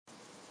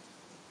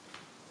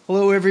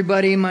Hello,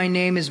 everybody. My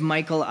name is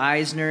Michael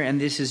Eisner, and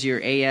this is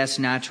your AS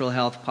Natural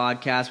Health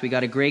Podcast. We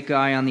got a great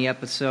guy on the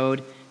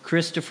episode,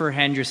 Christopher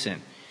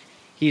Henderson.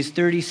 He's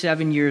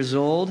 37 years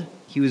old.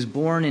 He was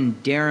born in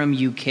Durham,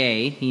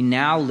 UK. He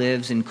now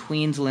lives in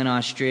Queensland,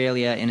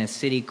 Australia, in a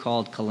city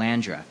called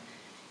Calandra.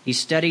 He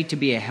studied to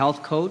be a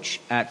health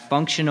coach at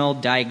Functional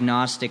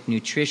Diagnostic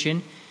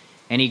Nutrition,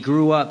 and he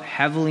grew up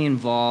heavily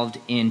involved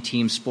in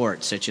team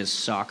sports, such as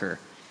soccer.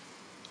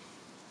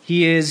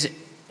 He is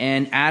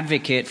an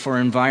advocate for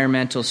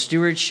environmental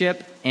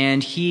stewardship,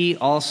 and he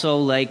also,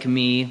 like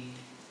me,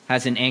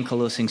 has an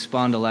ankylosing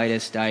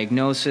spondylitis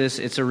diagnosis.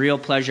 It's a real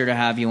pleasure to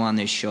have you on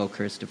this show,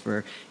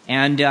 Christopher.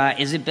 And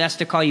is it best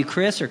to call you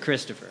Chris or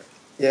Christopher?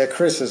 Yeah,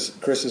 Chris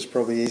is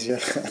probably easier.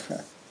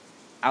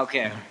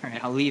 Okay, all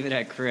right, I'll leave it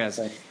at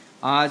Chris.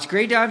 It's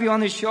great to have you on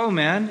the show,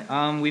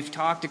 man. We've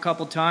talked a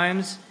couple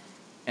times,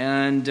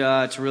 and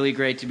it's really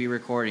great to be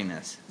recording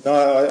this. No,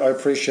 I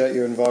appreciate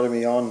you inviting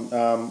me on.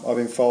 I've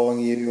been following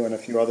you and a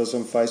few others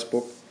on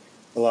Facebook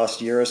the last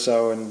year or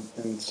so,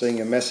 and seeing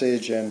your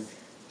message and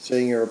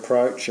seeing your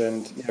approach,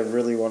 and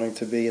really wanting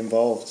to be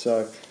involved.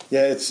 So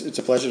yeah, it's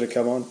a pleasure to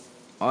come on.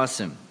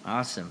 Awesome.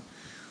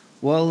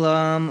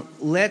 Well,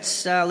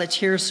 let's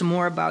hear some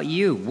more about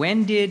you.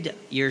 When did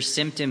your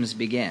symptoms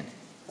begin?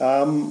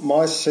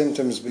 My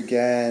symptoms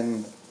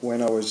began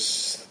when I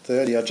was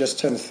 30. I just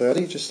turned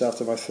 30, just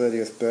after my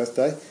 30th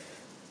birthday.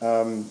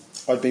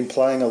 I'd been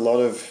playing a lot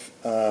of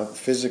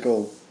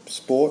physical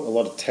sport, a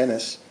lot of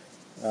tennis,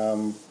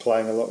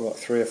 playing a lot, like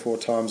 3 or 4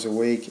 times a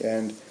week,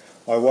 and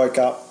I woke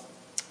up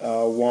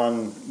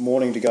one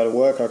morning to go to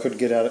work. I couldn't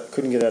get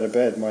out of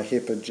bed. My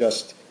hip had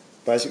just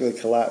basically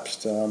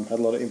collapsed. Had a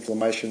lot of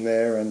inflammation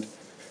there, and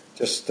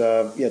just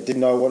didn't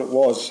know what it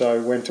was. So I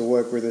went to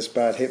work with this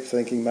bad hip,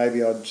 thinking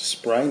maybe I'd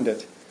sprained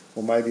it,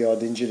 or maybe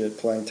I'd injured it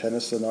playing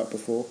tennis the night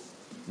before.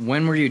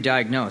 When were you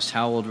diagnosed?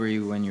 How old were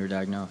you when you were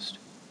diagnosed?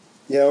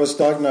 Yeah, I was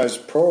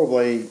diagnosed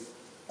probably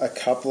a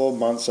couple of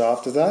months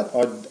after that.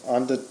 I'd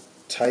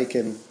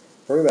undertaken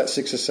probably about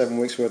 6 or 7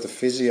 weeks worth of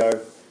physio,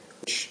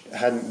 which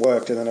hadn't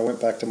worked, and then I went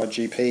back to my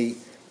GP,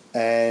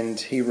 and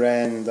he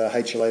ran the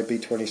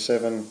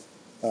HLA-B27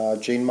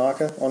 gene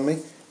marker on me,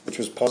 which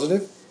was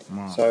positive.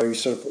 Wow. So he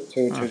sort of put 2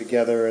 and 2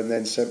 together and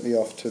then sent me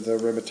off to the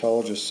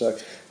rheumatologist. So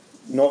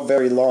not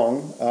very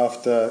long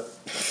after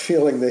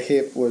feeling the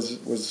hip was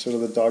sort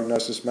of the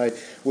diagnosis made,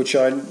 which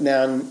I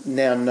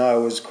now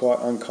know is quite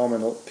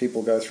uncommon.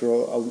 People go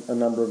through a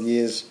number of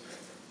years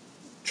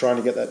trying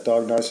to get that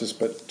diagnosis,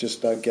 but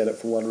just don't get it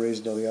for one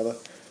reason or the other.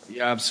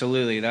 Yeah,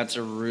 absolutely. That's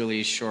a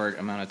really short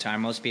amount of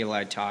time. Most people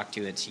I talk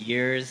to, it's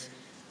years.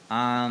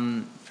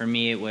 For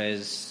me, it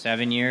was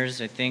 7 years,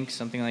 I think,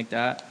 something like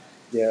that.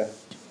 Yeah,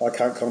 I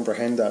can't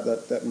comprehend that.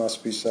 That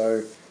must be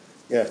so,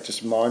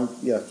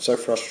 so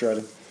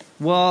frustrating.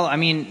 Well, I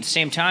mean,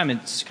 same time,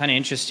 it's kind of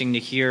interesting to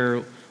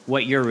hear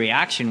what your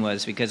reaction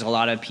was, because a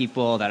lot of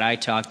people that I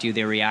talk to,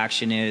 their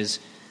reaction is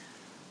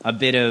a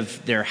bit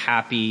of they're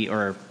happy,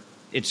 or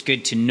it's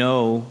good to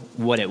know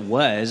what it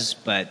was,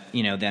 but,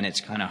 then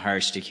it's kind of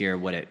harsh to hear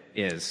what it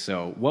is.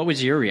 So what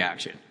was your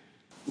reaction?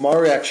 My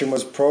reaction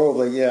was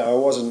probably, it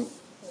wasn't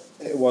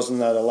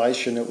that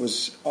elation. It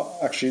was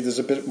actually, there's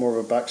a bit more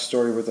of a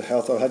backstory with the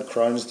health. I had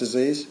Crohn's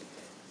disease,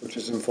 which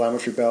is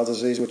inflammatory bowel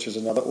disease, which is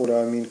another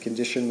autoimmune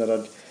condition that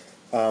I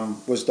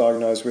was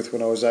diagnosed with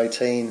when I was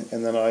 18,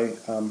 and then I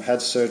had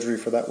surgery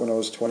for that when I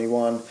was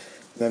 21, and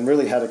then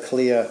really had a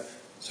clear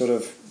sort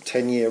of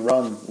 10-year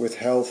run with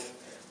health,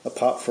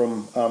 apart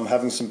from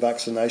having some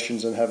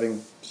vaccinations and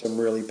having some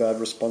really bad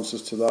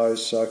responses to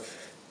those. So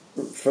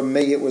for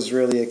me, it was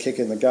really a kick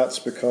in the guts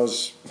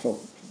because,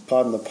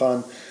 pardon the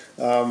pun,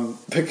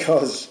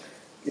 because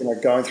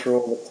going through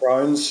all the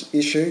Crohn's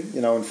issue,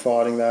 and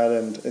fighting that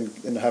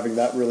and having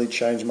that really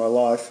change my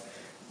life.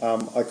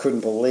 I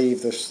couldn't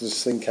believe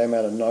this thing came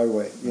out of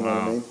nowhere. You know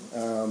what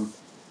I mean?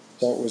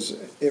 So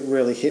it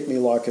really hit me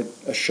like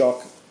a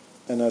shock,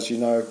 and as you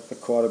know,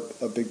 quite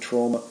a big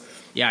trauma.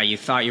 Yeah, you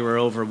thought you were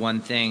over one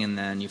thing, and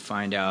then you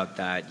find out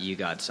that you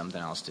got something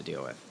else to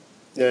deal with.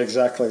 Yeah,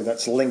 exactly.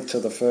 That's linked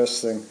to the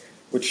first thing,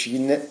 which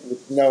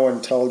no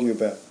one told you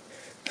about.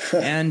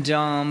 And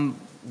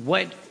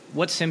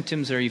what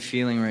symptoms are you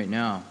feeling right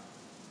now,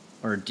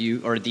 or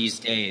these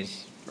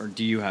days, or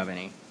do you have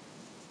any?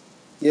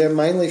 Yeah,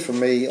 mainly for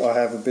me, I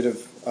have a bit of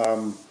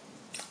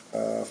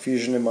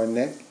fusion in my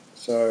neck,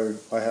 so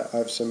I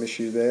have some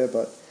issue there.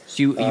 But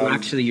so you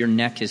actually, your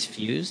neck is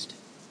fused?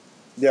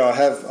 Yeah, I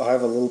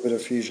have a little bit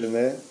of fusion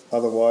there.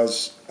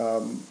 Otherwise,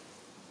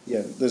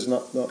 there's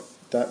not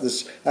that.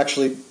 There's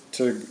actually,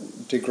 to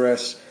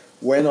digress,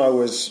 when I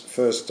was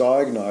first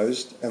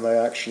diagnosed and they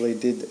actually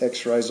did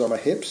X-rays on my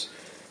hips,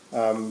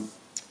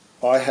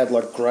 I had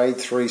like grade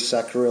 3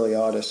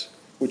 sacroiliitis,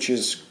 which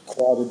is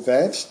quite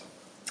advanced.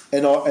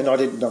 And I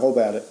didn't know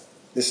about it.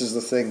 This is the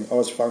thing. I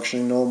was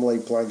functioning normally,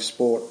 playing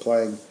sport,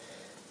 playing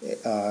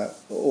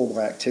all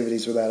my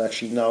activities without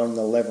actually knowing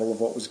the level of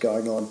what was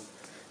going on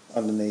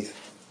underneath.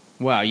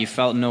 Wow, you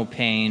felt no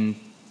pain?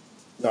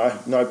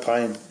 No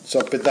pain.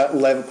 So, but that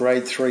level,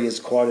 grade 3, is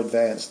quite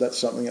advanced. That's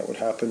something that would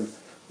happen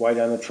way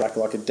down the track,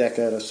 like a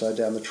decade or so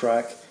down the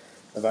track,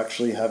 of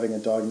actually having a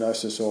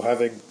diagnosis or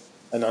having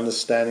an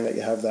understanding that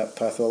you have that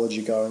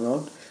pathology going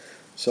on.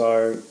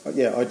 So,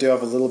 yeah, I do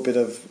have a little bit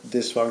of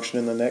dysfunction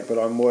in the neck, but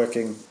I'm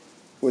working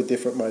with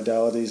different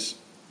modalities,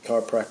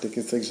 chiropractic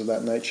and things of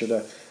that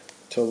nature,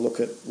 to look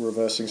at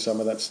reversing some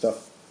of that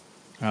stuff.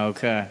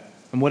 Okay.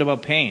 And what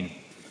about pain?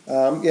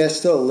 Yeah,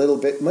 still a little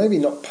bit. Maybe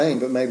not pain,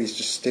 but maybe it's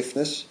just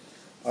stiffness.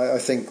 I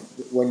think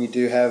when you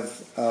do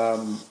have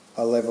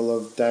a level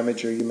of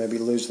damage, or you maybe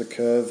lose the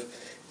curve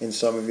in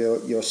some of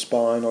your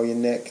spine or your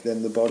neck,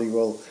 then the body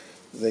will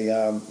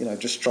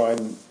just try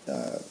and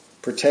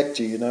protect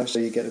you, so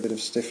you get a bit of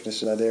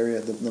stiffness in that area.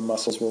 The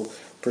muscles will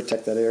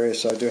protect that area.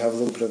 So I do have a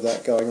little bit of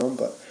that going on,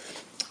 but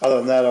other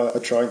than that, I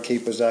try and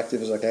keep as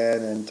active as I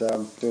can and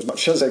do as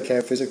much as I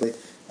can physically.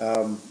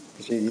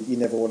 You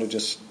never want to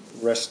just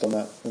rest on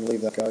that and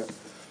leave that go.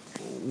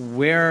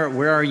 Where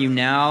are you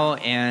now,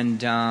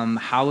 and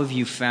how have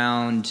you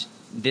found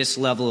this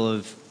level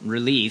of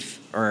relief,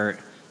 or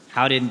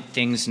how did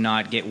things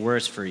not get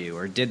worse for you,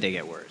 or did they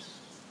get worse?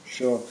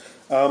 Sure.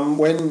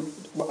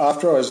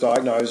 After I was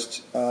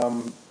diagnosed,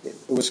 it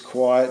was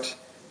quite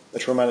a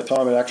traumatic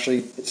time.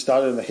 It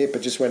started in the hip. It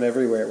just went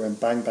everywhere. It went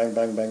bang, bang,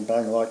 bang, bang,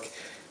 bang, like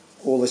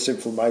all this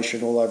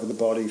inflammation all over the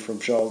body, from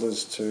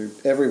shoulders to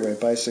everywhere,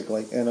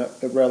 basically. And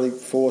it really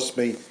forced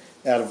me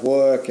out of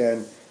work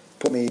and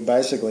put me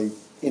basically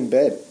in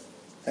bed.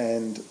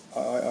 And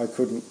I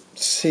couldn't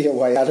see a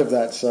way out of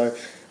that. So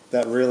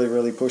that really,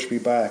 really pushed me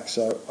back.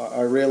 So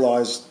I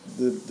realised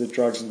the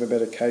drugs and the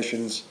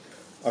medications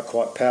are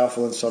quite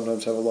powerful and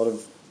sometimes have a lot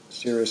of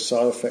serious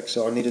side effects.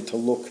 So I needed to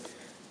look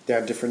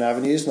down different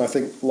avenues. And I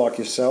think, like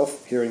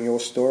yourself, hearing your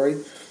story,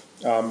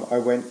 I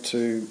went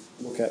to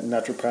look at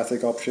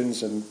naturopathic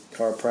options and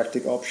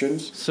chiropractic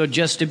options. So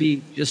just to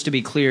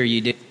be clear,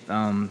 you did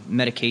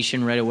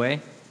medication right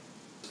away?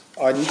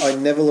 I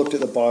never looked at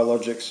the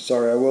biologics.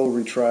 Sorry, I will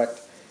retract.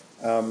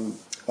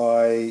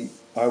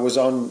 I was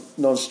on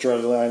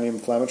non-steroidal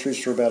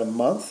anti-inflammatories for about a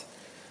month,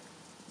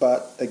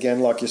 but again,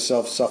 like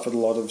yourself, suffered a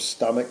lot of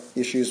stomach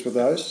issues with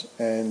those,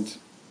 and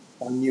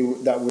I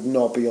knew that would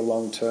not be a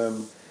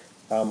long-term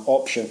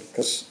option,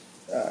 because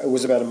it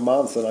was about a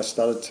month and I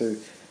started to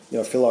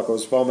feel like I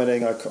was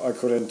vomiting. I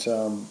couldn't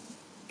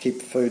keep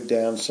the food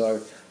down, so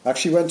I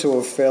actually went to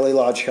a fairly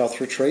large health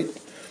retreat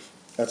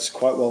that's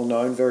quite well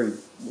known, very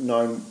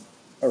known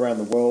around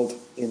the world,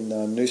 in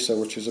Noosa,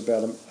 which is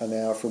about an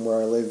hour from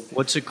where I live.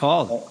 What's it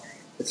called?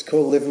 It's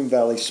called Living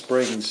Valley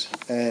Springs,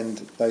 and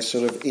they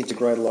sort of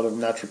integrate a lot of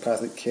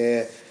naturopathic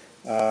care,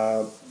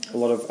 a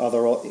lot of other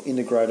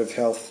integrative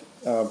health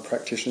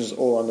practitioners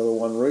all under the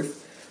one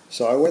roof.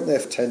 So I went there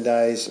for 10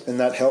 days, and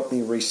that helped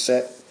me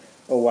reset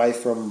away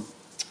from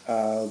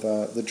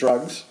the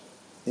drugs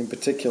in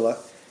particular,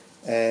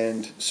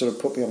 and sort of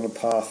put me on a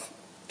path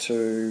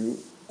to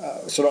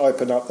sort of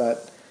open up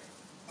that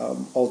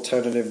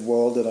alternative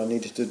world that I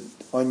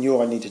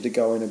knew I needed to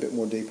go in a bit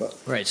more deeper.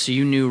 Right, so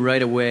you knew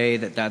right away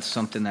that that's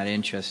something that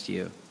interests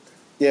you.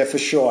 Yeah, for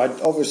sure.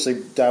 I'd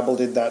obviously dabbled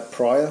in that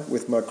prior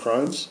with my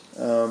Crohn's,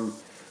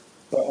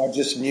 but I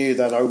just knew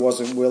that I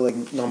wasn't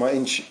willing. My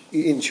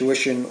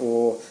intuition,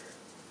 or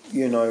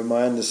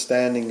my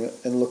understanding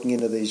and looking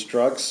into these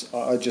drugs,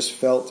 I just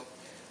felt,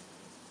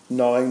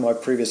 knowing my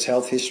previous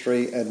health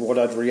history and what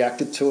I'd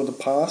reacted to in the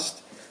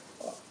past,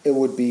 it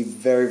would be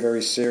very,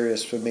 very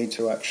serious for me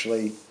to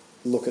actually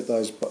look at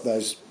those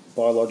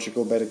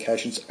biological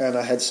medications. And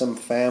I had some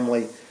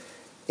family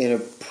in a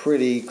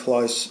pretty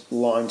close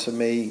line to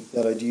me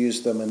that had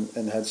used them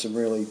and had some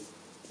really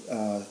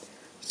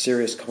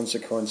serious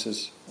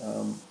consequences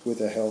with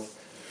their health.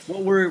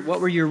 What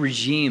were your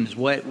regimes?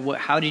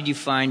 How did you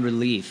find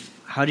relief?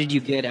 How did you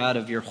get out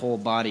of your whole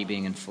body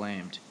being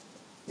inflamed?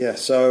 Yeah,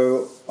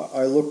 so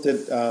I looked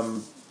at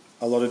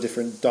a lot of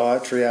different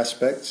dietary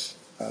aspects.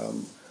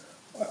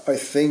 I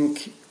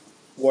think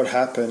what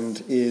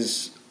happened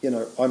is,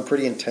 I'm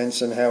pretty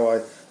intense in how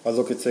I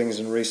look at things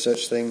and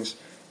research things,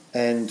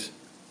 and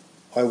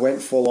I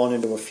went full on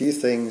into a few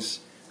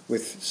things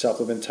with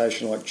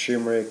supplementation like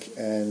turmeric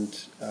and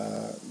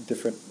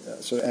different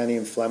sort of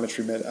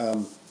anti-inflammatory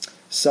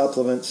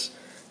supplements,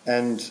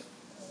 and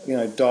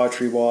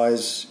dietary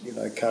wise,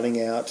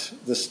 cutting out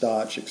the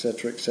starch,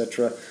 etc.,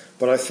 etc.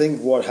 But I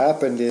think what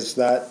happened is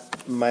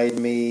that made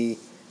me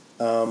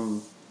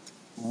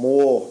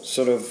more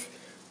sort of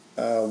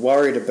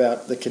worried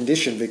about the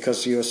condition,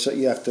 because you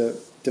have to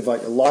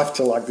devote your life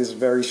to like this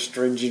very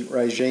stringent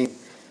regime,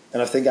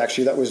 and I think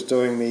actually that was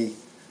doing me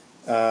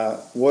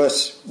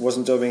worse,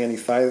 wasn't doing me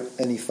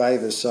any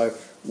favors. So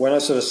when I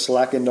sort of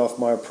slackened off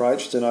my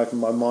approach and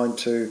opened my mind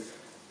to,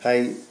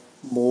 hey,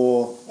 a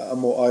more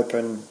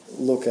open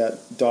look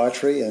at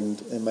dietary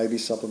and maybe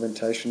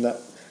supplementation, that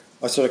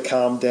I sort of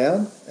calmed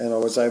down and I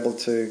was able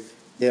to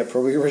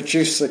probably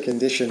reduce the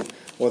condition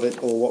or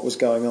what was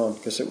going on,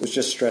 because it was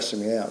just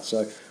stressing me out.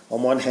 So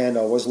on one hand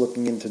I was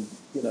looking into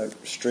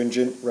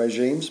stringent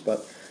regimes,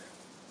 but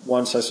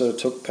once I sort of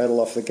took pedal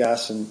off the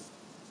gas and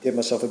gave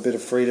myself a bit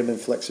of freedom and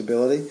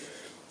flexibility,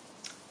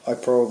 I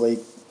probably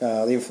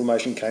the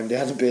inflammation came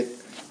down a bit,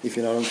 if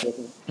you know what I'm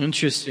talking about.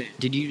 Interesting.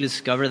 Did you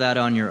discover that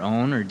on your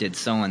own, or did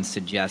someone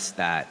suggest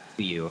that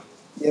to you?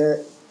 Yeah,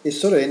 it's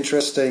sort of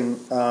interesting.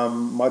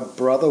 My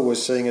brother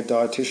was seeing a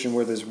dietitian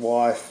with his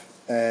wife,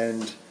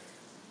 and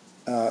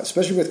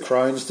especially with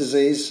Crohn's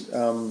disease,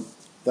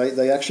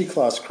 they actually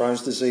class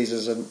Crohn's disease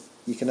as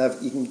you can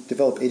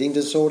develop eating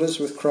disorders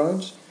with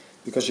Crohn's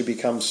because you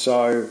become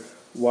so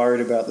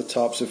worried about the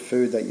types of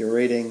food that you're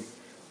eating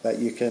that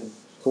you can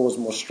cause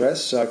more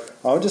stress. So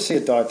I went to see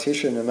a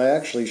dietitian, and they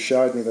actually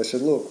showed me. They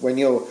said, look, when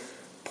you're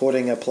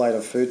putting a plate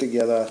of food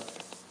together,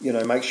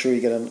 make sure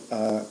you get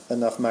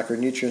enough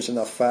macronutrients,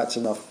 enough fats,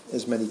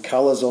 as many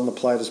colours on the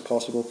plate as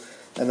possible.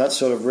 And that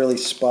sort of really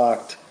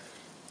sparked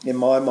in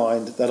my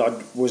mind that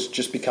I was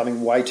just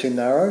becoming way too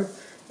narrow,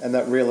 and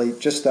that really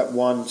just that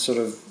one sort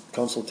of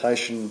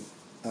consultation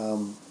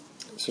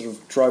sort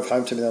of drove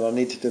home to me that I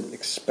needed to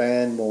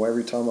expand more.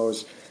 Every time I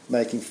was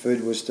making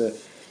food was to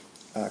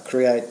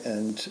create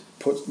and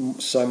put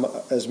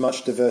as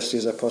much diversity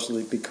as I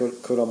possibly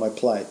could on my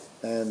plate,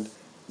 and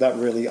that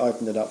really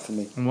opened it up for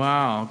me.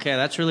 Wow. Okay,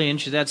 that's really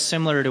interesting. That's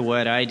similar to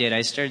what I did.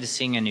 I started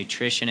seeing a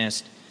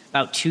nutritionist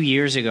about 2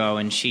 years ago,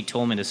 and she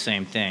told me the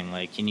same thing.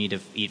 Like, you need to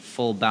eat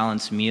full,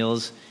 balanced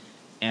meals.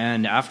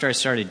 And after I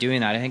started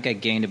doing that, I think I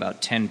gained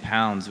about 10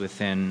 pounds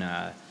within,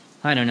 I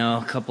don't know,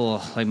 a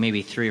couple, like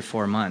maybe 3 or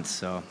 4 months.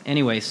 So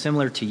anyway,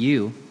 similar to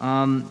you.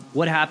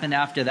 What happened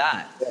after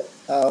that?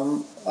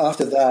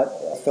 After that,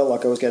 I felt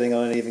like I was getting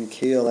on an even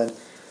keel, and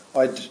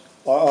I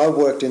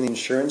worked in the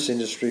insurance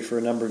industry for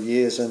a number of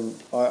years, and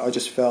I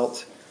just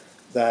felt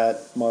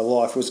that my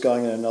life was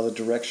going in another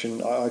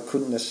direction. I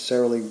couldn't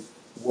necessarily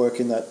work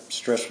in that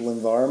stressful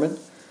environment.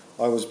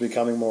 I was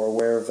becoming more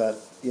aware of that,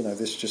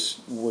 this just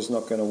was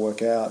not going to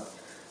work out.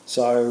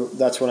 So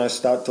that's when I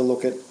started to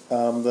look at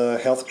the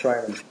health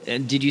training.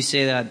 Did you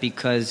say that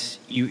because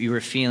you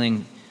were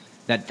feeling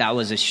that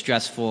was a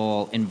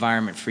stressful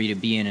environment for you to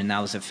be in, and that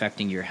was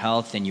affecting your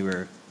health, and you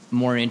were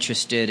more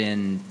interested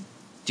in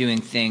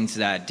doing things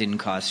that didn't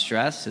cause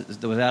stress? Was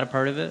that a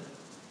part of it?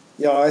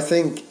 Yeah, I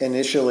think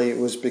initially it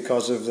was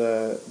because of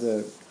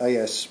the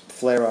AS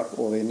flare-up,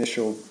 or the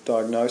initial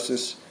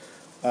diagnosis.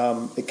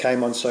 It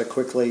came on so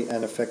quickly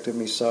and affected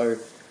me so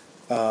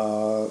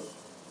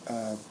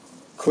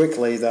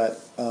quickly that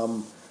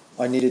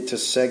I needed to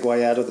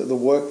segue out of it. The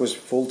work was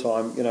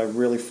full-time,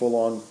 really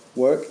full-on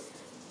work,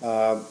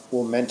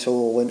 or mental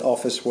or in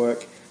office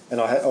work,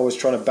 and I was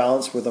trying to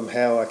balance with them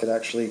how I could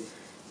actually,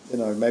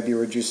 maybe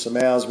reduce some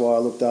hours while I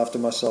looked after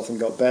myself and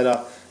got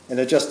better. And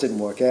it just didn't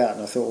work out.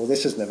 And I thought, well,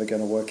 this is never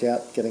going to work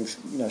out, getting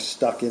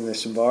stuck in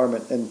this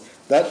environment. And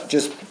that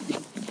just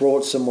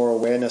brought some more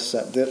awareness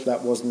that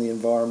wasn't the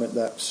environment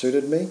that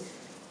suited me.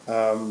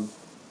 And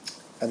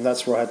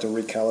that's where I had to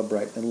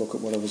recalibrate and look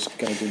at what I was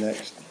going to do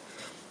next.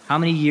 How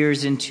many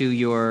years into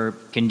your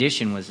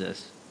condition was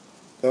this?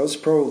 That was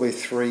probably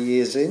 3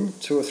 years in,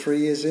 2 or 3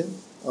 years in,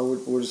 I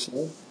would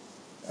say.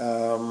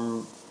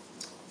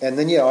 And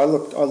then, I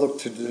looked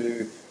to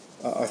do,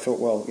 I thought,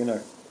 well,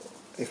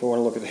 if I want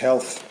to look at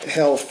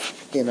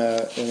health in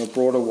a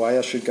broader way,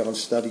 I should go and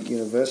study at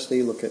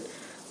university, look at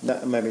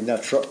maybe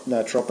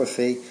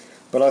naturopathy.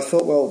 But I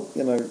thought, well,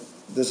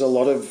 there's a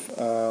lot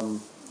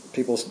of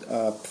people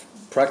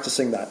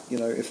practicing that.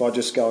 If I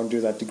just go and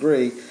do that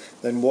degree,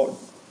 then what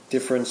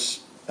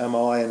difference am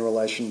I in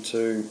relation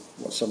to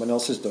what someone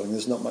else is doing?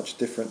 There's not much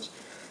difference.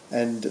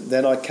 And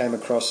then I came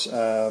across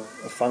a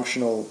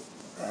functional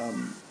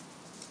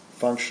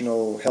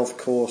health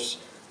course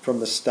from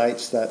the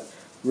States that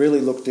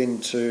really looked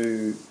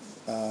into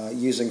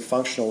using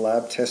functional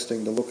lab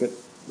testing to look at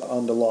the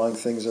underlying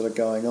things that are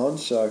going on.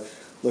 So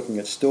looking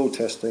at stool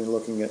testing,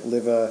 looking at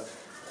liver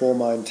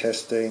hormone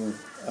testing,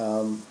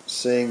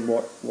 seeing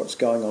what's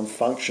going on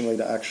functionally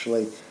to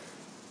actually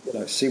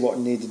see what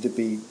needed to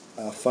be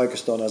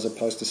focused on as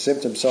opposed to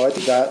symptoms. So I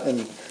did that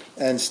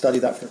and studied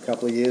that for a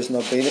couple of years, and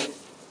I've been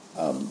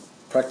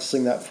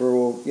practicing that for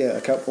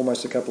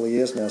almost a couple of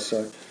years now.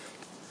 So.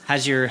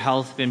 Has your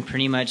health been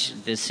pretty much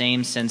the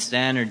same since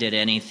then, or did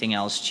anything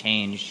else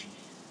change?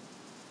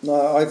 No,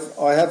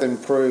 I have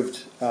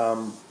improved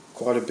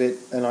quite a bit,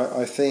 and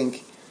I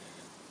think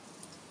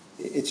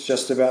it's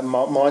just about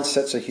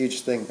mindset's a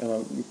huge thing,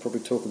 and you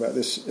probably talk about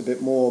this a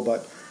bit more,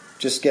 but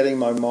just getting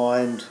my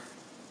mind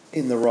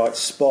in the right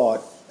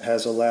spot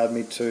has allowed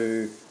me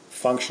to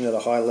function at a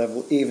high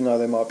level, even though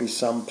there might be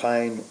some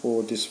pain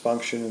or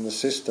dysfunction in the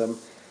system.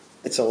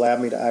 It's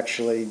allowed me to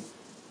actually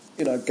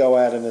go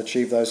out and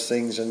achieve those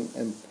things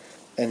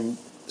and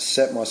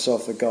set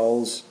myself the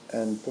goals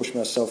and push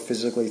myself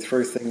physically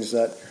through things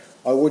that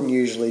I wouldn't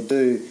usually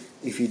do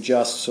if you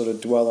just sort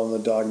of dwell on the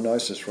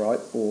diagnosis, right?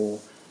 Or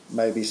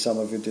maybe some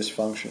of your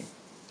dysfunction.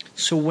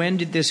 So when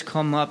did this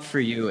come up for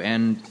you,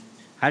 and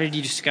how did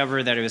you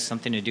discover that it was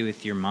something to do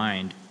with your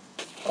mind?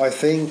 I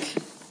think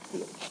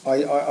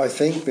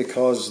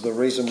because the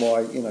reason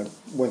why,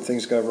 when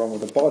things go wrong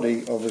with the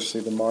body, obviously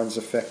the mind's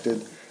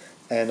affected.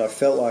 And I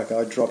felt like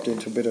I dropped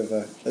into a bit of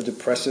a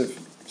depressive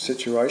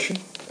situation,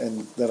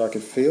 and that I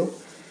could feel.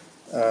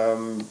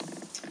 And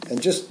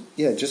just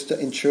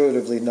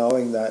intuitively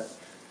knowing that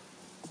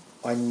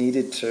I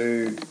needed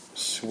to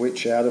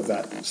switch out of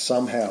that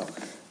somehow.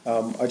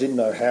 I didn't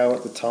know how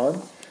at the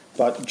time,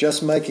 but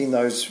just making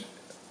those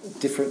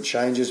different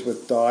changes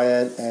with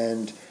diet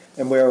and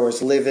where I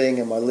was living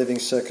and my living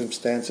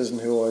circumstances and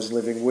who I was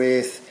living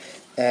with,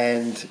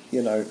 and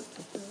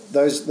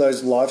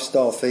those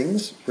lifestyle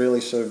things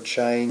really sort of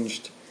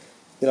changed.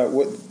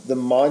 The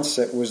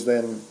mindset was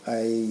then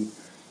a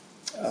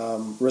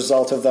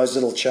result of those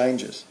little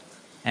changes.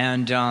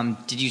 And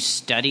did you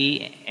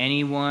study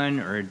anyone,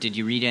 or did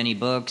you read any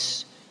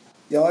books?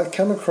 Yeah, I've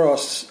come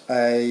across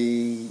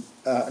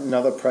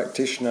another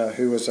practitioner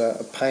who was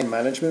a pain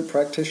management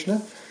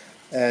practitioner,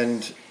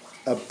 and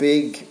a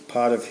big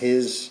part of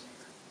his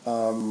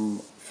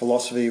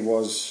philosophy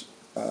was,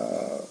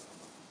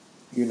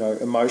 the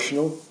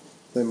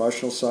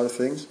emotional side of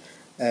things.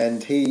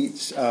 And he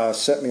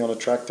set me on a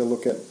track to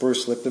look at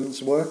Bruce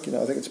Lipton's work.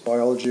 I think it's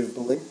Biology of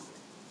Belief.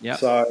 Yeah.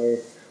 So,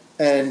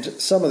 and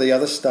some of the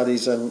other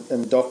studies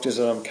and doctors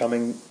that I'm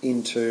coming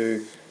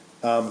into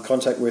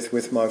contact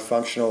with my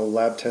functional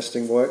lab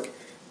testing work,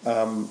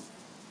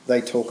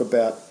 they talk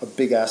about a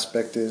big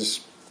aspect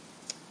is,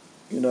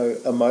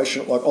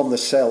 emotion, like on the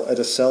cell, at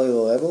a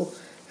cellular level,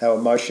 how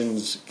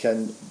emotions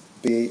can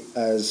be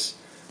as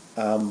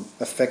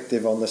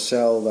effective on the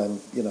cell than,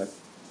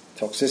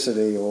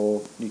 toxicity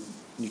or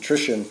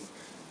nutrition.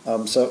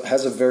 So it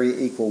has a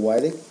very equal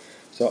weighting.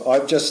 So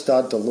I've just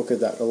started to look at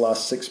that the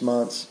last 6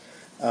 months.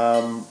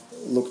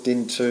 Looked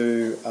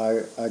into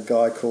a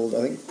guy called,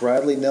 I think,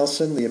 Bradley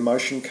Nelson, the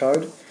Emotion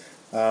Code,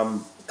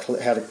 how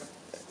to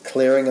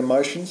clearing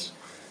emotions.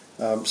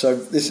 So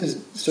this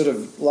is sort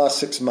of last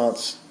 6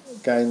 months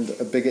gained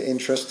a bigger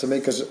interest to me,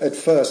 because at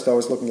first I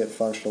was looking at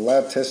functional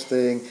lab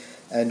testing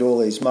and all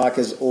these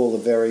markers, all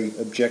the very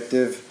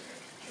objective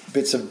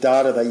bits of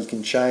data that you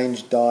can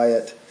change,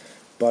 diet,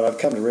 but I've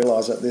come to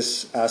realise that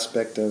this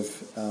aspect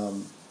of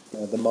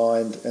the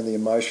mind and the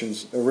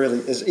emotions are really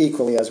is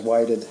equally as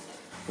weighted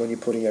when you're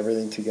putting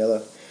everything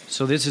together.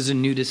 So this is a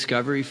new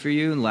discovery for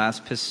you in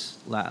last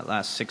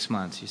 6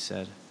 months, you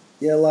said?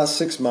 Yeah, last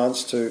 6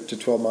 months to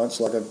 12 months.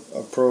 Like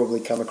I've probably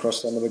come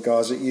across some of the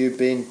guys that you've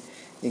been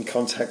in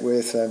contact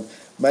with and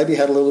maybe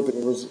had a little bit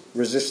of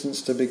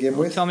resistance to begin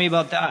with. Tell me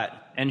about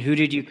that. And who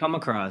did you come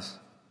across?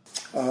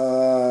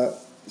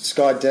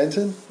 Sky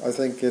Denton, I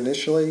think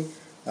initially.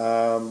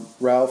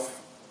 Ralph,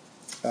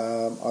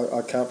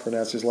 I can't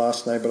pronounce his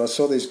last name, but I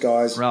saw these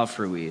guys. Ralph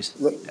Ruiz.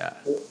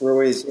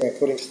 Ruiz,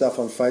 putting stuff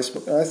on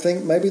Facebook. And I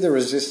think maybe the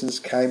resistance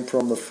came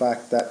from the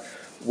fact that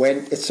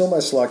when it's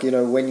almost like,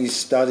 when you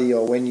study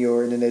or when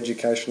you're in an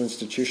educational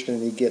institution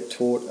and you get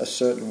taught a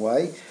certain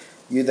way,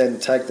 you then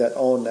take that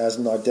on as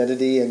an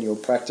identity and you're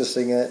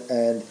practicing it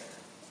and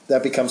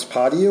that becomes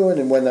part of you.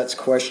 And when that's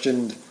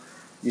questioned,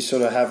 you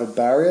sort of have a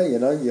barrier,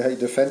 your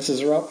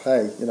defenses are up,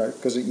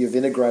 because you've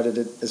integrated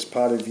it as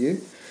part of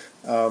you.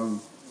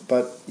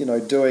 But,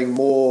 doing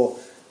more,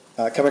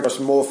 coming across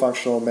more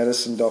functional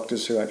medicine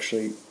doctors who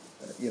actually,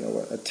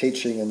 are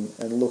teaching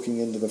and looking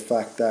into the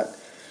fact that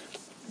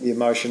the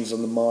emotions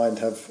and the mind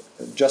have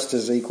just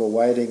as equal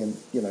weighting and,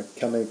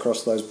 coming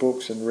across those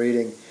books and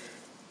reading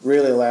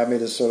really allowed me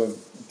to sort of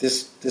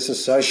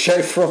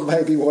disassociate from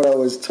maybe what I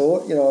was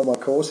taught, in my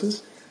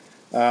courses.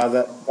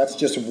 That's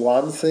just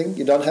one thing.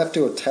 You don't have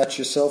to attach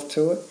yourself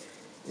to it.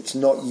 It's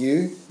not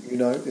you,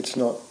 it's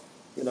not,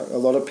 a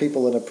lot of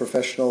people in a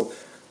professional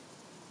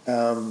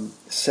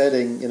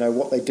setting,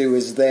 what they do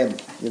is them,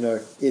 it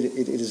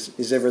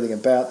is everything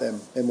about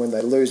them. And when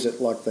they lose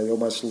it, like they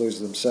almost lose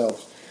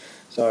themselves.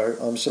 So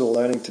I'm sort of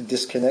learning to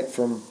disconnect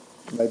from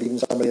maybe even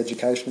some of the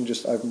education and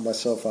just open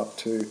myself up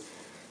to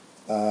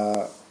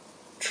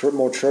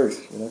more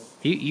truth,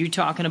 You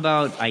talking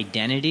about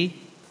identity?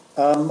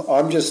 I'm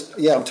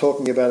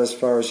talking about as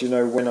far as,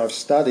 when I've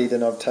studied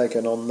and I've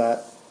taken on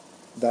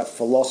that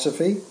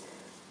philosophy,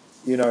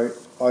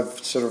 I've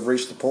sort of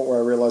reached the point where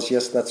I realise,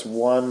 yes, that's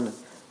one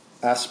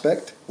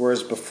aspect,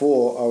 whereas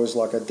before I was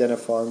like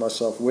identifying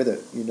myself with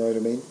it, you know what I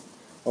mean?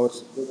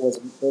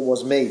 It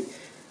was me.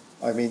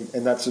 I mean,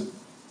 and that's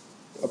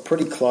a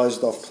pretty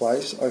closed off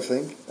place, I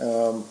think.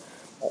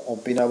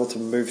 I've been able to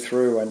move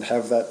through and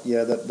have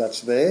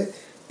that's there,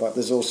 but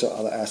there's also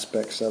other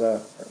aspects that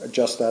are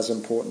just as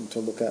important to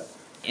look at.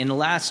 In the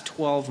last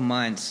 12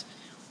 months,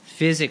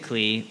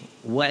 physically,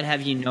 what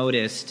have you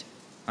noticed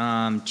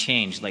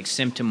changed, like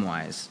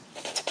symptom-wise?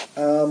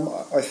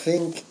 I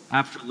think...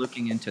 After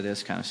looking into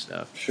this kind of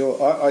stuff.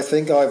 Sure. I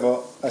think I've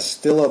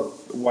still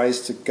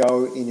ways to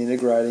go in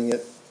integrating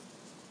it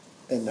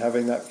and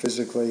having that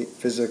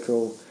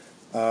physical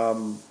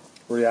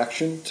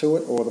reaction to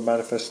it or the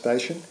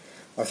manifestation.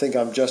 I think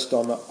I'm just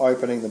on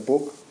opening the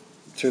book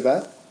to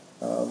that.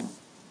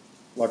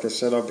 Like I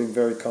said, I've been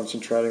very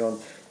concentrating on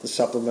the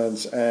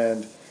supplements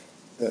and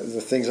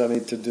the things I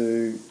need to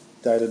do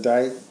day to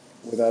day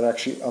without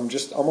actually, I'm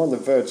on the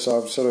verge.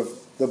 So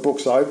the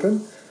book's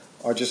open.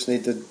 I just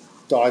need to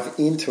dive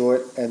into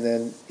it and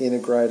then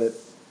integrate it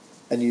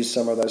and use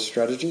some of those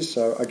strategies.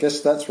 So I guess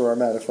that's where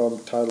I'm at, if I'm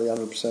totally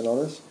 100%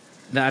 honest.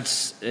 I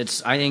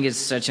think it's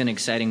such an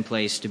exciting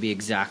place to be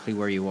exactly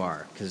where you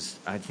are, because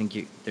I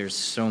think there's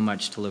so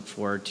much to look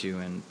forward to,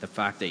 and the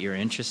fact that you're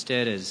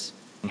interested is.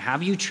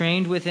 Have you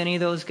trained with any of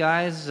those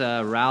guys,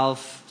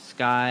 Ralph,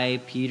 Sky,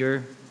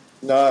 Peter?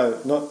 No,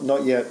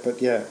 not yet,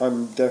 but yeah,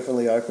 I'm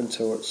definitely open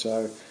to it.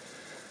 So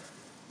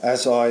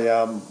as I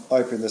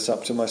open this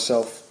up to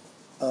myself,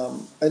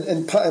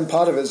 and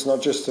part of it's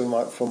not just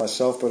for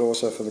myself, but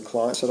also for the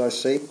clients that I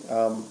see.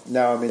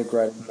 Now I'm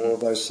integrating more of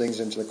those things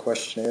into the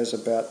questionnaires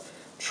about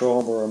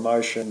trauma or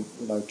emotion,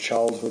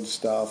 childhood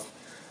stuff,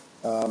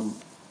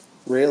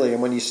 really.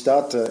 And when you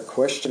start to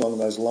question along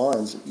those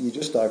lines, you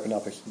just open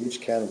up a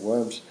huge can of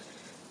worms.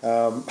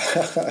 Well,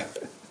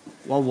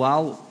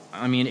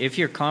 if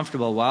you're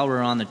comfortable, while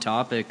we're on the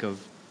topic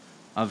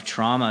of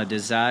trauma,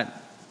 does that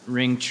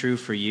ring true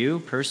for you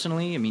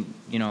personally?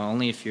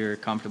 Only if you're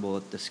comfortable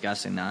with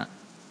discussing that.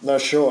 No,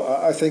 sure.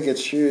 I think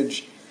it's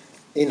huge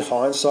in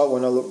hindsight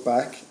when I look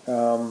back.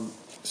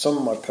 Some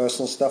of my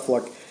personal stuff,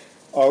 like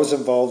I was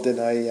involved in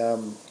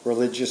a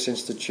religious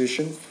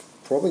institution,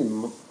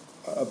 probably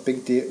a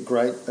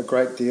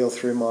great deal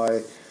through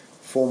my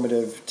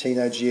formative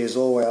teenage years,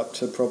 all the way up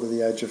to probably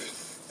the age of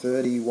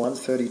 31,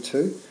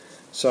 32.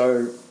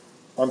 So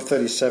I'm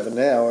 37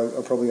 now.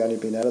 I've probably only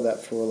been out of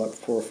that for like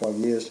 4 or 5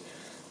 years.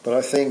 But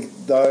I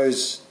think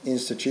those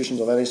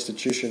institutions, or that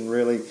institution,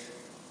 really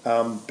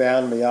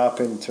bound me up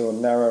into a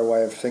narrow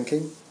way of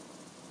thinking.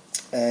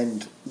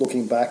 And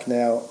looking back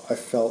now, I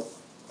felt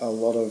a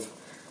lot of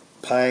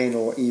pain,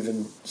 or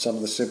even some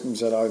of the symptoms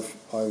that I've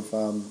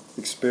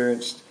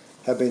experienced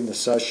have been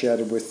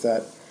associated with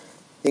that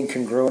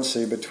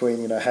incongruency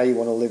between how you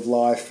want to live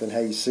life and how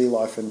you see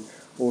life, and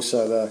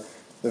also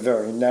the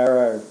very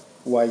narrow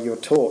way you're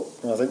taught.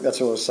 And I think that's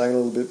what I was saying a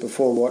little bit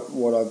before.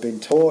 What I've been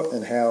taught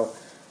and how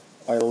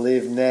I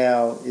live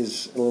now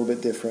is a little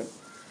bit different.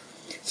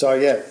 So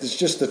yeah, it's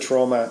just the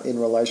trauma in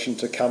relation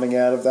to coming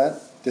out of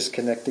that,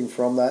 disconnecting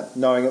from that,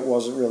 knowing it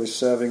wasn't really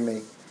serving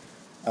me.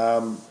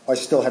 I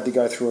still had to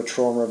go through a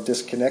trauma of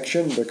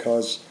disconnection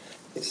because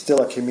it's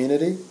still a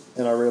community,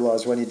 and I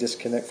realise when you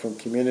disconnect from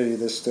community,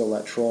 there's still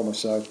that trauma.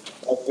 So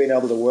I've been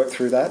able to work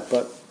through that.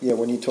 But yeah,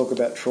 when you talk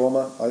about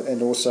trauma,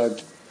 and also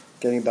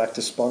getting back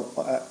to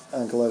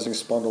ankylosing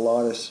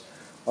spondylitis,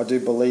 I do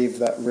believe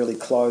that really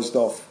closed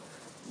off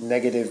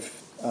negative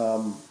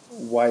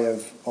way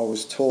I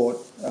was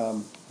taught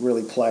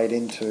really played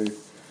into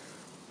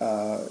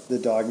the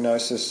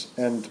diagnosis.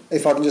 And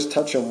if I can just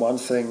touch on one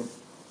thing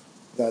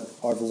that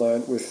I've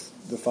learned with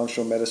the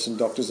functional medicine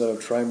doctors that I've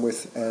trained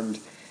with and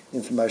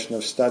information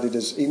I've studied,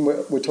 is even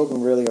we're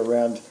talking really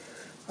around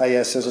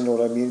AS as an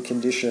autoimmune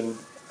condition.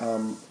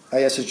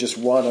 AS is just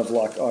one of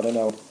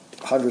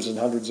hundreds and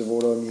hundreds of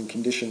autoimmune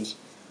conditions,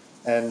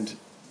 and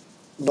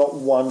not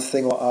one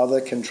thing or other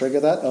can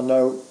trigger that. I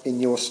know in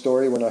your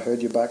story, when I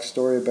heard your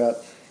backstory about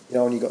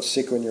when you got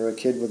sick when you were a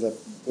kid with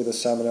a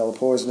salmonella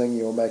poisoning,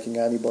 you were making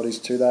antibodies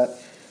to that.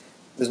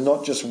 There's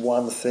not just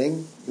one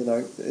thing,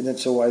 and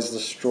it's always the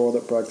straw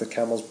that broke the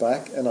camel's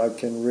back. And I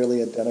can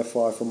really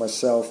identify for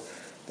myself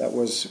that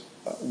was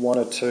one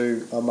or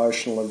two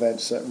emotional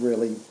events that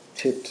really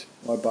tipped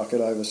my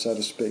bucket over, so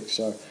to speak.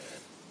 So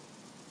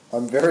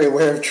I'm very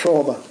aware of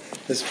trauma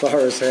as far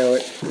as how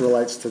it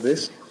relates to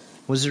this.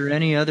 Was there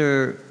any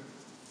other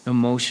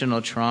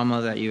emotional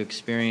trauma that you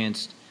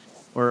experienced,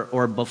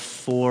 or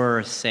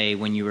before, say,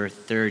 when you were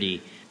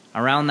 30,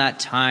 around that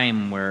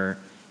time where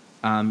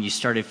you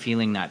started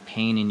feeling that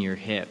pain in your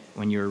hip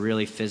when you were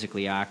really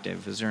physically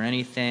active? Is there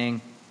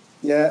anything?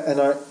 Yeah,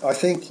 and I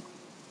think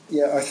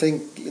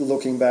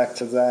looking back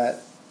to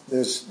that,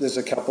 there's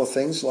a couple of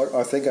things. Like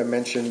I think I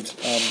mentioned,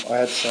 I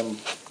had some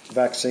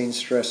vaccine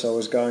stress. I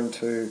was going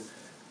to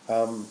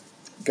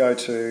go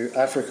to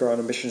Africa on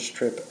a missions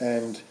trip,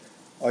 and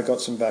I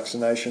got some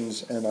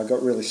vaccinations, and I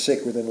got really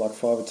sick within like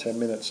 5 or 10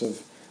 minutes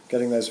of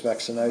getting those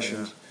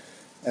vaccinations.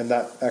 And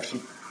that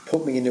actually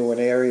put me into an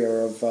area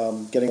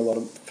of getting a lot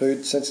of food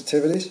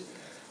sensitivities.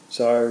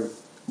 So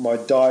my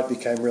diet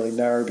became really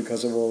narrow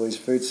because of all these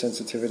food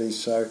sensitivities.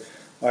 So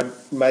a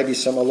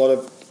lot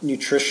of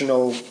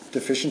nutritional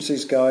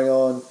deficiencies going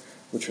on,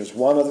 which was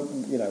one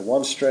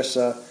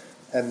stressor.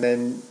 And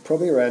then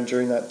probably around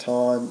during that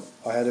time,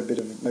 I had a bit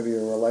of maybe a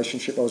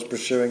relationship. I was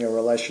pursuing a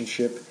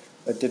relationship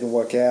that didn't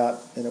work out,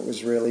 and it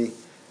was really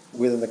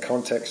within the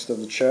context of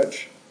the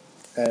church.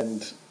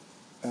 And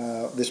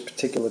this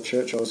particular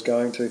church I was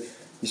going to,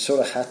 you sort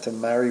of had to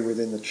marry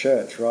within the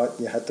church, right?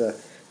 You had to,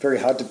 very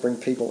hard to bring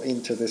people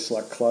into this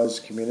like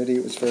closed community.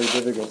 It was very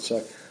difficult.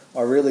 So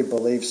I really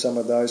believe some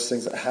of those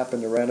things that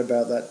happened around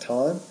about that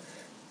time,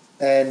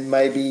 and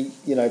maybe,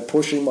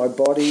 pushing my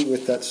body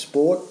with that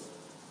sport,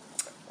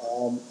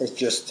 it's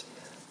just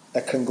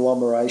a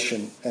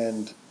conglomeration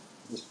and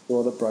the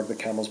straw that broke the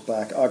camel's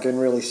back. I can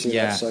really see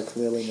that so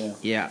clearly now.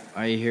 Yeah,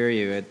 I hear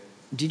you.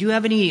 Did you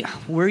have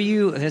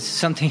this is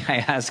something I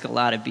ask a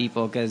lot of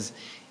people because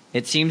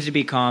it seems to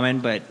be common,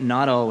 but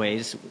not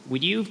always.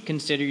 Would you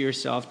consider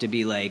yourself to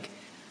be like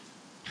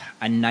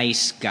a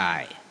nice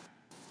guy?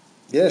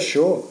 Yeah,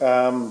 sure.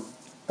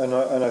 And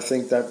I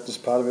think that was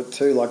part of it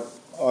too, like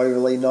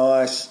overly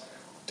nice,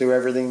 do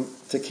everything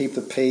to keep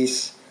the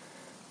peace,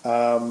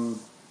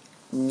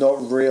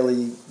 not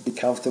really be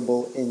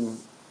comfortable in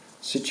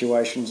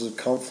situations of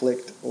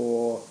conflict,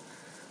 or,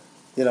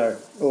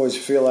 always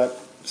feel like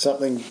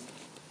something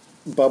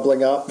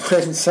bubbling up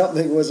when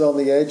something was on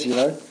the edge,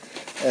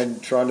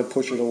 and trying to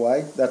push it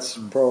away. That's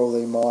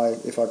probably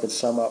if I could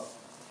sum up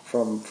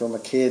from a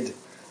kid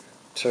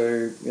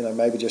to,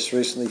 maybe just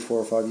recently 4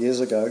 or 5 years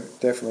ago,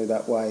 definitely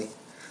that way.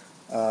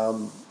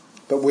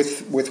 But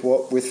with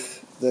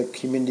the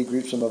community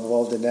groups I'm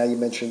involved in now, you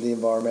mentioned the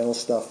environmental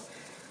stuff,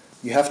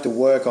 you have to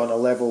work on a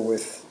level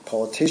with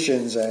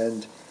politicians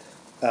and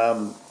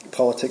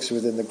politics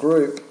within the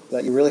group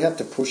that you really have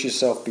to push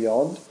yourself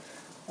beyond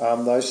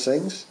those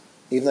things.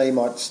 Even though you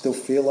might still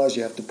feel those,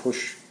 you have to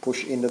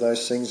push into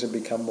those things and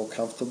become more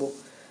comfortable.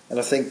 And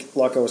I think,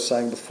 like I was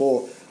saying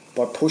before,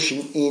 by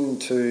pushing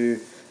into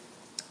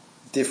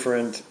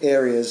different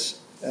areas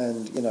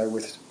and,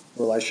 with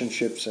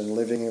relationships and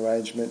living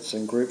arrangements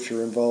and groups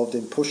you're involved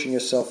in, pushing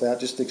yourself out,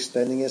 just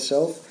extending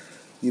yourself,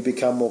 you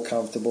become more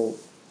comfortable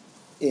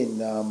in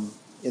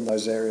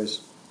those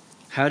areas.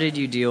 How did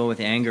you deal with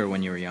anger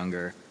when you were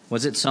younger?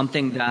 Was it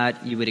something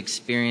that you would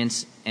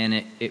experience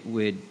and it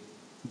would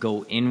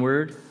go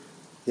inward?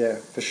 Yeah,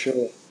 for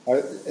sure.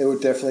 It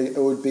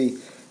would be,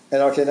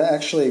 and I can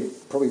actually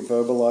probably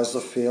verbalize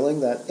the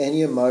feeling that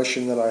any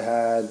emotion that I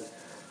had,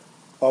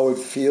 I would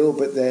feel,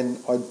 but then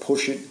I'd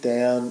push it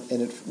down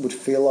and it would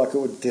feel like it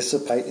would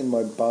dissipate in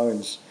my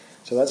bones.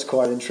 So that's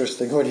quite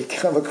interesting when you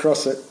come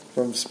across it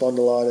from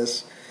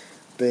spondylitis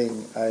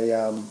being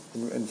a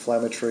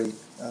inflammatory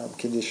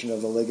condition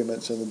of the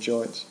ligaments and the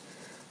joints.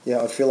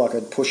 Yeah, I feel like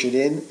I'd push it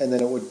in and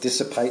then it would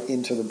dissipate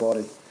into the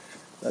body.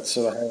 That's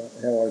sort of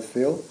how I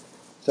feel.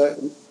 So it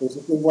was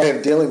a good way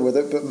of dealing with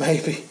it, but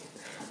maybe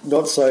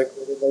not so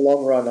good in the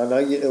long run. I know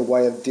a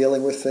way of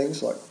dealing with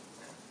things like,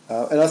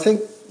 and I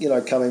think,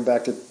 coming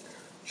back to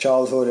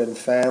childhood and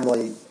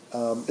family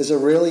is a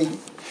really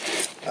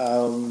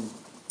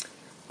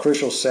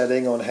crucial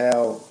setting on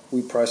how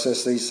we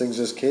process these things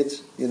as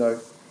kids.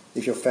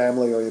 If your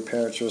family or your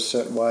parents are a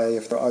certain way,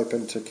 if they're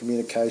open to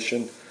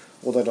communication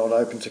or they're not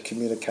open to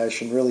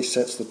communication, really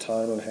sets the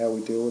tone on how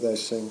we deal with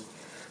those things.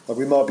 Like,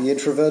 we might be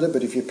introverted,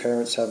 but if your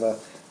parents have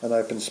an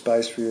open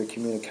space for your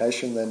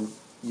communication, then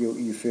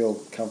you feel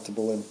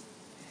comfortable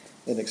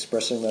in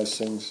expressing those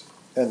things.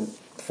 And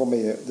for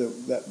me,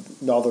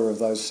 neither of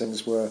those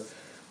things were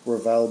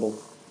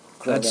available.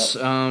 That's,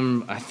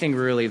 I think,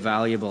 really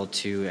valuable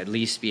to at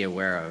least be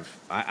aware of.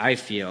 I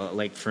feel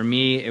like for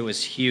me, it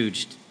was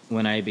huge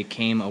when I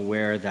became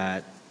aware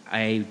that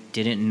I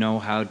didn't know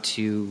how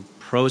to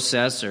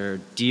process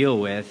or deal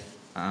with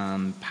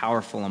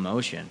powerful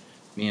emotion.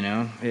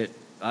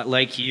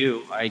 Like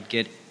you,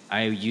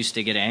 I used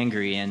to get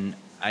angry and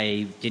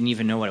I didn't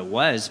even know what it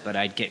was, but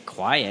I'd get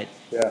quiet,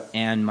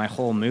 and my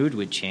whole mood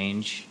would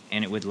change,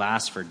 and it would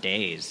last for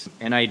days.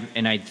 And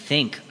I'd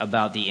think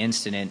about the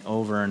incident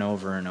over and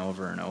over and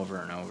over and over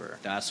and over.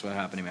 That's what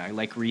happened to me.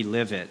 I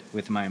relive it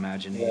with my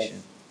imagination.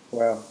 Yeah.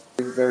 Wow,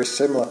 very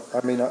similar.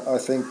 I mean, I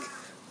think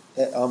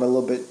I'm a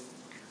little bit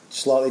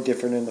slightly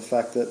different in the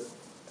fact that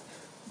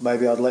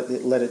maybe I'd let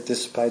it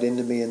dissipate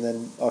into me, and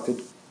then I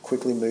could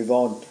quickly move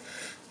on.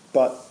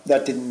 But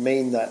that didn't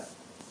mean that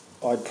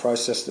I'd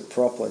processed it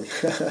properly.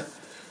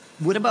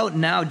 What about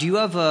now? Do you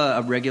have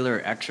a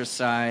regular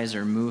exercise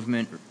or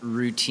movement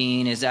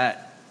routine? Is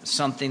that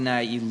something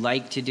that you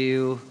like to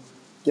do?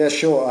 Yeah,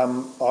 sure.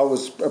 I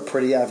was a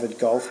pretty avid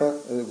golfer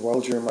as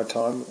well during my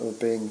time of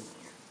being,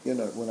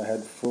 when I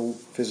had full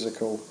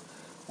physical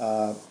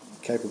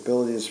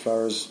capability as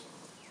far as,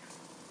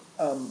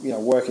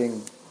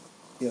 working,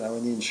 in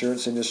the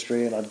insurance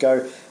industry. And I'd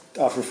go,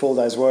 after a full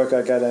day's work,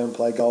 I'd go down and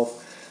play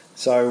golf.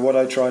 So what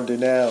I try and do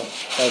now,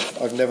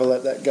 I've never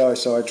let that go.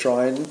 So I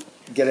try and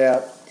get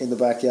out in the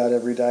backyard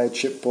every day,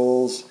 chip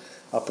balls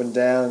up and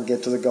down,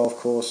 get to the golf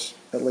course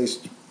at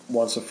least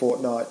once a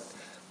fortnight.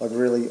 I have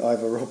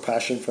a real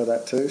passion for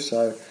that too.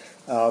 So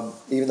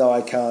even though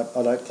I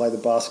don't play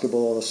the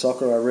basketball or the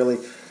soccer, I really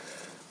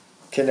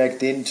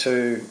connect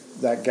into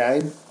that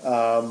game.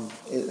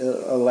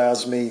 It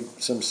allows me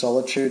some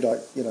solitude.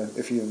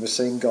 If you've ever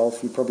seen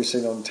golf, you've probably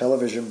seen it on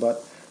television,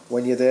 but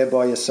when you're there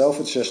by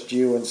yourself, it's just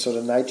you and sort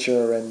of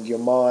nature and your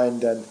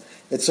mind, and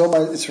it's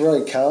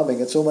really calming.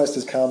 It's almost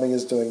as calming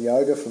as doing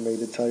yoga for me,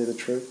 to tell you the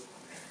truth.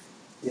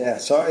 Yeah,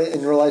 so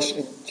in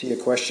relation to your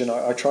question,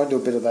 I try and do a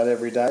bit of that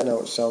every day. I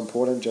know it's so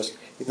important, just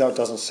even though it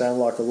doesn't sound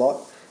like a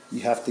lot, you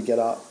have to get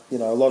up. A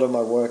lot of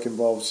my work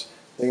involves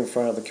being in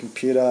front of the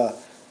computer,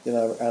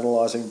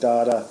 analysing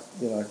data,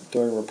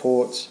 doing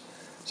reports.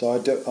 So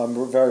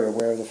I'm very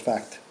aware of the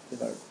fact,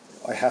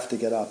 I have to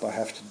get up. I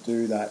have to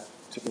do that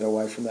to get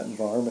away from that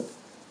environment.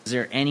 Is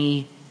there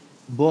any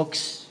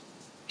books,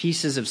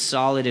 pieces of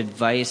solid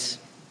advice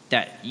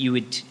that you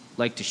would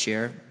like to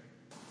share?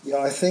 Yeah,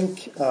 I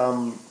think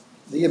The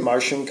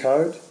Emotion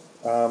Code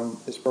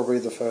is probably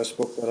the first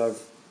book that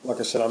like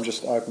I said, I'm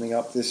just opening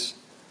up this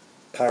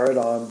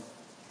paradigm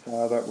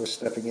that we're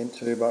stepping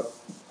into, but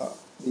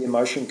The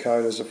Emotion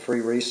Code is a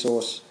free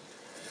resource.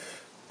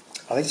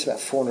 I think it's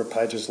about 400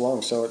 pages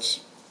long, so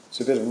it's it's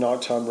a bit of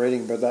nighttime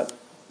reading, but that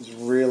has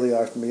really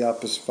opened me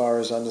up as far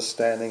as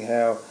understanding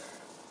how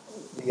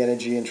the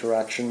energy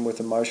interaction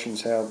with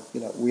emotions, how,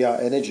 we are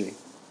energy.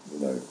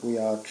 We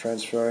are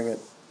transferring it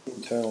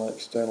internally,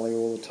 externally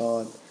all the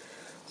time.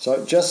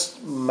 So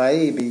just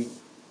maybe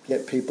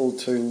get people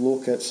to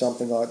look at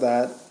something like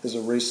that as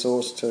a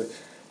resource to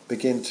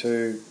begin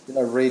to,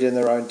 read in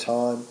their own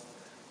time.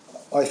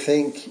 I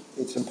think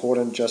it's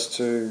important just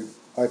to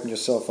open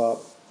yourself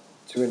up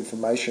to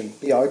information.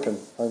 Be open.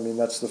 I mean,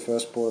 that's the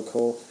first port of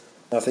call.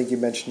 And I think you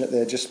mentioned it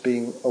there, just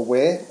being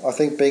aware. I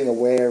think being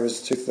aware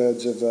is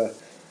 2/3 of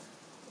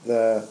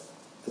the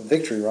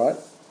victory, right?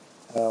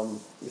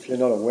 If you're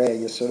not aware,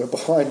 you're sort of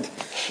behind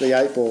the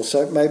eight ball.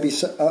 So maybe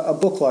a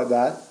book like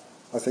that,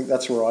 I think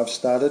that's where I've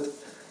started.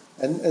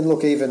 And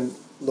look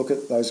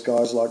at those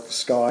guys like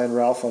Sky and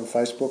Ralph on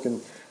Facebook,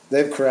 and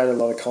they've created a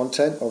lot of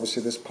content.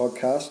 Obviously, this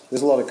podcast.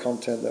 There's a lot of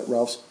content that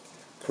Ralph's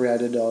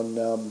created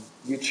on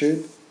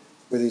YouTube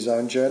with his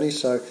own journey.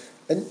 So,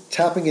 and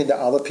tapping into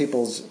other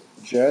people's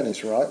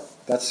journeys, right?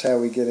 That's how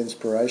we get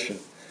inspiration.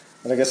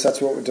 And I guess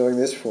that's what we're doing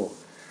this for.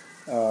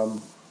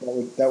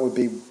 That would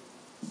be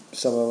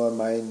some of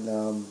my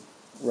main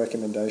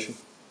recommendation.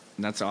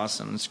 That's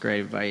awesome. That's great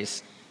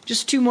advice.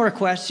 Just two more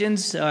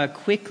questions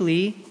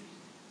quickly.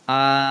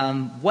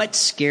 What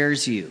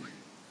scares you?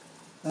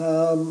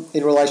 In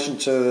relation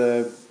to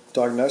the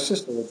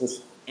diagnosis, or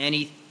just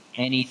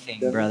anything,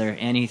 brother,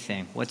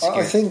 anything. What scares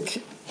you? I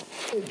think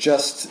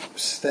just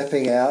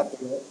stepping out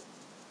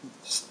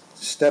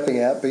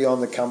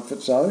beyond the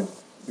comfort zone.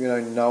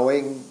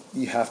 Knowing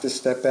you have to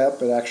step out,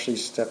 but actually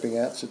stepping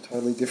out's a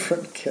totally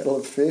different kettle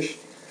of fish.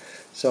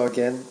 So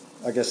again,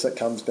 I guess that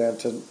comes down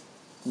to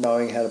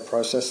knowing how to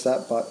process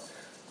that. But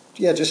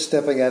yeah, just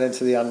stepping out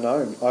into the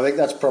unknown. I think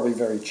that's probably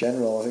very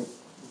general. I think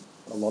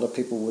a lot of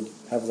people would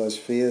have those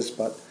fears,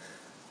 but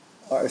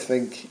I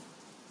think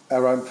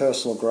our own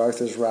personal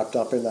growth is wrapped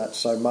up in that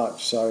so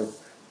much. So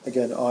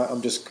again,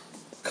 I'm just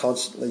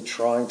constantly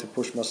trying to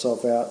push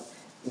myself out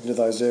into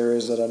those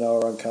areas that I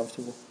know are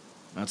uncomfortable.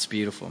 That's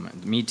beautiful,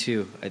 man. Me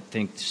too. I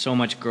think so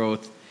much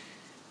growth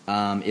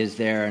is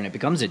there, and it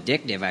becomes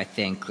addictive, I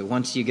think.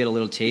 Once you get a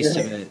little taste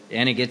of it,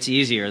 and it gets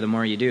easier the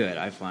more you do it,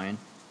 I find.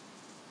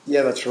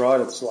 Yeah, that's right.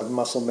 It's like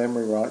muscle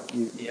memory, right?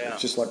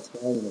 It's just like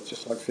training. It's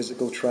just like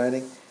physical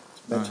training.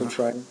 It's mental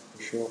training,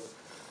 for sure.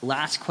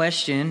 Last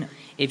question.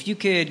 If you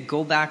could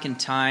go back in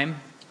time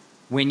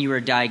when you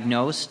were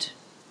diagnosed,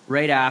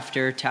 right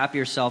after, tap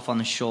yourself on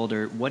the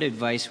shoulder, what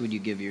advice would you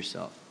give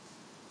yourself?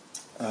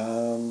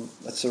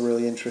 That's a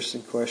really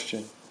interesting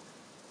question.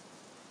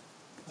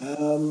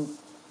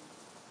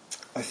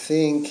 I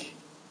think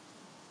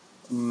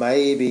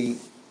maybe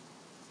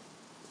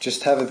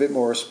just have a bit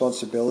more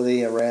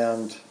responsibility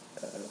around,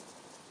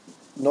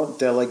 not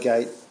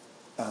delegate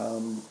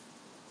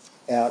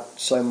out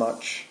so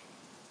much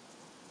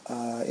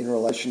in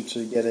relation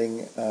to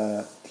getting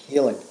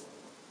healing.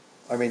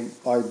 I mean,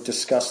 I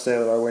discussed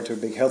there that I went to a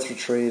big health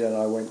retreat and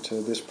I went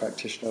to this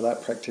practitioner,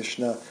 that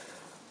practitioner,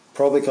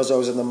 probably because I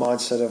was in the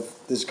mindset of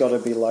there's got to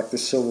be like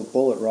this silver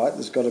bullet, right?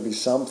 There's got to be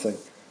something,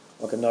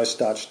 like a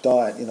no-starch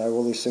diet.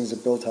 All these things are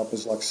built up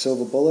as like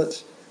silver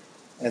bullets,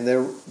 and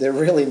they're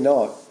really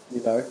not.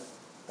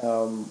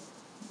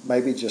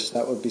 Maybe just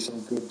that would be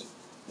some good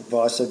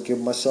advice I'd give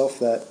myself,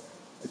 that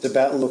it's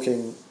about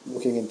looking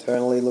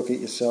internally, look at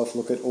yourself,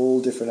 look at all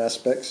different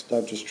aspects.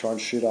 Don't just try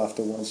and shoot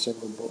after one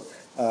silver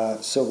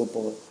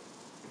bullet.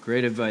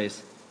 Great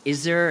advice.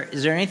 Is there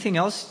anything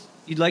else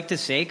you'd like to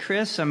say,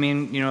 Chris? I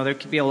mean, there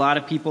could be a lot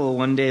of people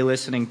one day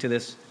listening to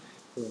this.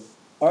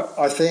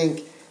 I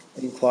think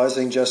in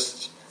closing,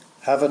 just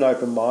have an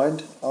open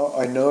mind.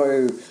 I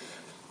know,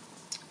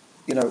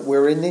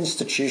 we're in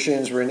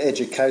institutions, we're in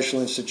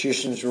educational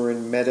institutions, we're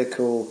in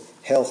medical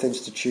health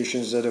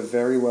institutions that are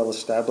very well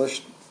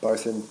established,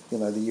 both in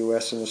the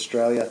US and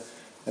Australia,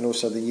 and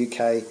also the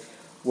UK,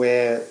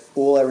 where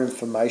all our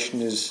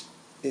information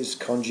is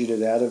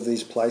conjugated out of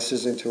these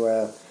places into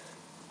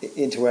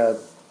our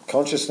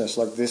consciousness.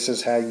 Like, this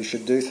is how you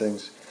should do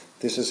things,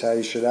 this is how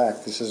you should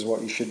act, this is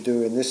what you should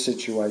do in this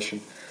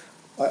situation.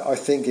 I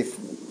think if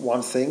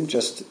one thing,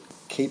 just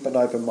keep an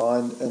open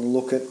mind and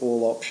look at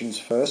all options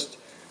first.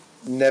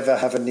 Try not to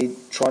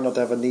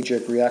have a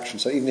knee-jerk reaction.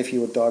 So even if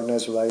you were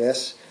diagnosed with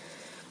AS,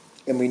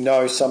 and we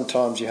know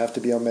sometimes you have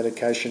to be on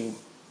medication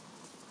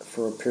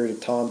for a period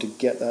of time to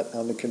get that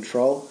under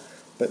control,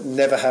 but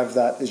never have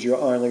that as your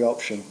only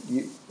option.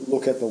 You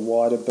look at the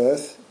wider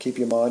berth, keep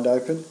your mind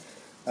open,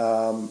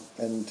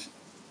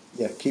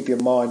 keep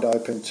your mind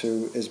open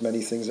to as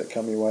many things that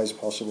come your way as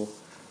possible.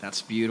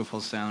 That's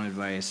beautiful sound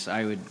advice.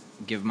 I would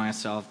give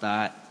myself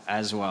that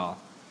as well.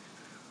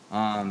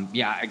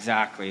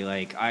 Exactly.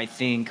 Like, I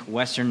think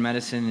Western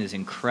medicine is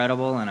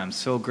incredible, and I'm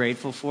so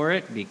grateful for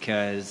it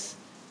because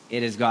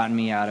it has gotten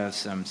me out of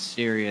some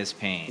serious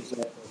pain.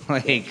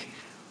 Exactly.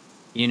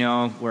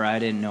 Where I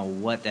didn't know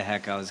what the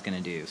heck I was going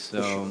to do.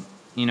 So,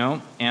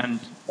 I'm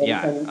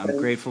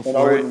grateful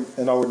for it.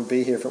 And I wouldn't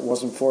be here if it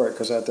wasn't for it,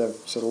 because I had to have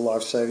sort of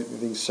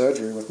life-saving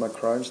surgery with my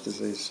Crohn's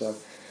disease. So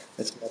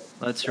It's not,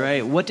 That's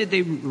right. What did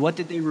they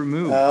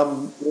remove?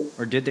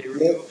 Or did they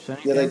remove anything?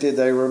 Yeah, they did.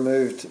 They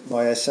removed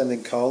my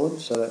ascending colon,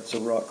 so that's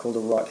called a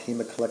right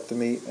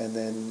hemicolectomy, and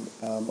then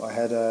I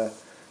had the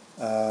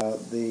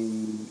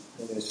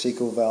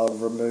cecal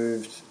valve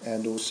removed,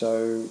 and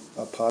also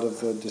a part of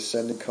the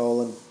descending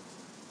colon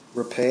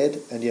repaired,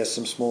 and yes,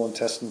 some small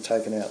intestine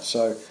taken out.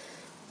 So,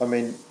 I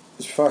mean,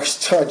 as far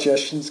as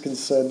digestion's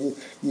concerned,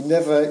 you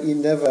never,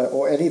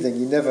 or anything,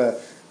 you never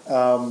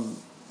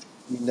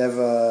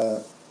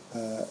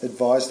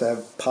advised to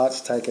have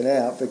parts taken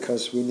out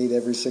because we need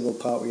every single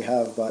part we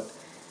have. But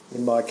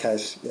in my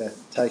case, yeah,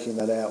 taking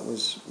that out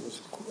was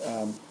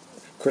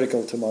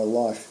critical to my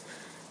life.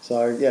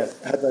 So yeah,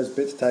 had those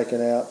bits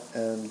taken out,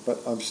 but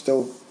I'm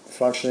still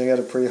functioning at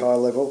a pretty high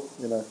level.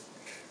 Yeah.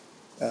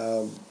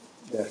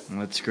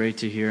 That's great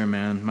to hear,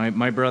 man.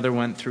 My brother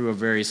went through a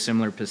very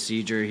similar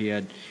procedure. He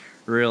had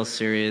a real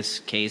serious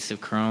case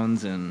of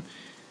Crohn's, and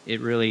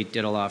it really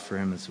did a lot for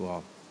him as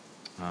well.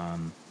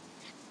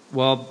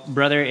 Well,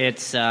 brother,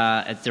 it's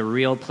a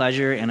real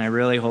pleasure, and I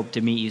really hope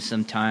to meet you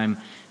sometime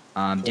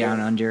down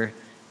under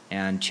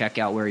and check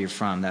out where you're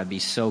from. That'd be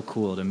so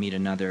cool to meet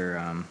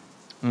another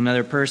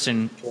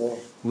person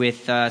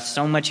with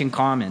so much in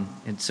common.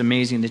 It's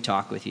amazing to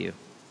talk with you.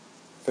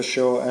 For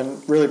sure,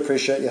 and really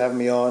appreciate you having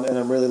me on, and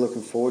I'm really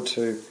looking forward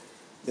to,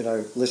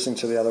 listening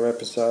to the other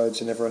episodes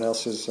and everyone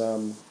else's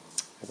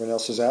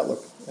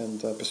outlook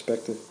and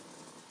perspective.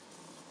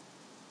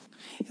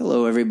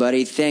 Hello,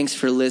 everybody. Thanks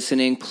for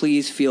listening.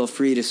 Please feel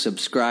free to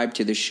subscribe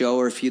to the show,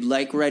 or if you'd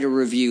like, write a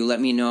review. Let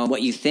me know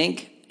what you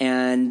think,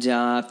 and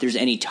if there's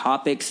any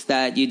topics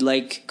that you'd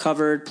like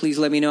covered, please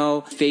let me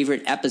know.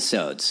 Favorite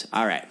episodes.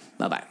 All right.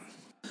 Bye-bye.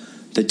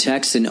 The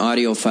text and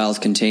audio files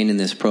contained in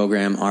this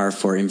program are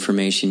for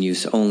information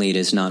use only. It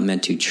is not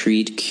meant to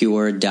treat,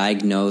 cure,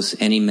 diagnose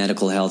any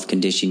medical health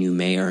condition you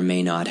may or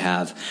may not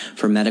have.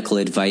 For medical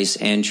advice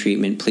and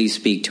treatment, please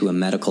speak to a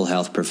medical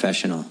health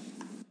professional.